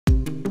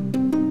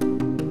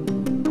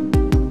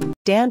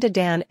Dan Da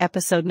Dan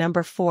episode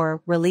number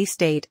 4 release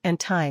date and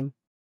time.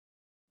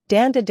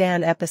 Dan Da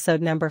Dan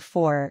episode number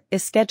 4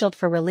 is scheduled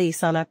for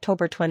release on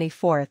October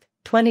 24,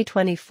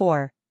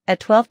 2024, at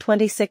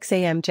 12:26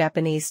 a.m.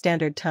 Japanese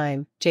Standard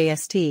Time,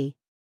 JST.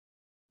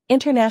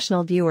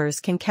 International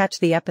viewers can catch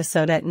the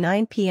episode at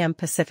 9 p.m.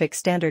 Pacific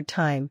Standard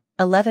Time,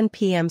 11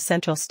 p.m.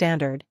 Central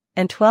Standard,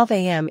 and 12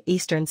 a.m.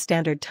 Eastern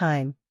Standard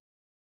Time.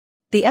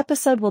 The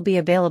episode will be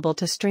available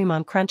to stream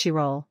on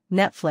Crunchyroll,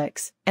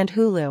 Netflix, and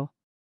Hulu.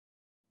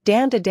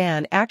 Dan Da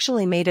Dan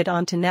actually made it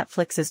onto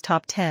Netflix's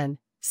top 10,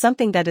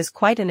 something that is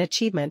quite an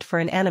achievement for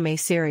an anime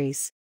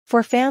series.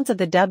 For fans of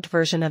the dubbed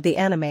version of the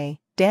anime,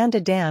 Dan Da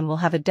Dan will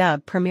have a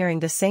dub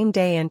premiering the same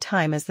day and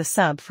time as the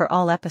sub for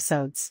all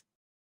episodes.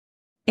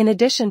 In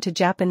addition to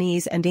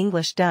Japanese and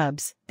English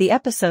dubs, the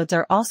episodes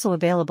are also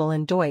available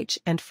in Deutsch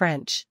and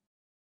French.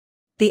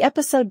 The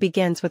episode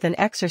begins with an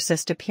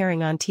exorcist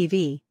appearing on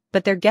TV,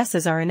 but their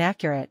guesses are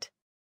inaccurate.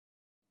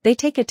 They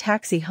take a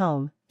taxi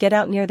home, get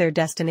out near their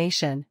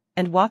destination,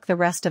 and walk the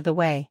rest of the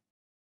way.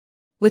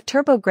 With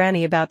Turbo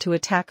Granny about to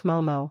attack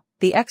Momo,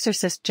 the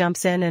exorcist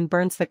jumps in and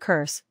burns the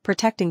curse,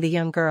 protecting the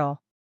young girl.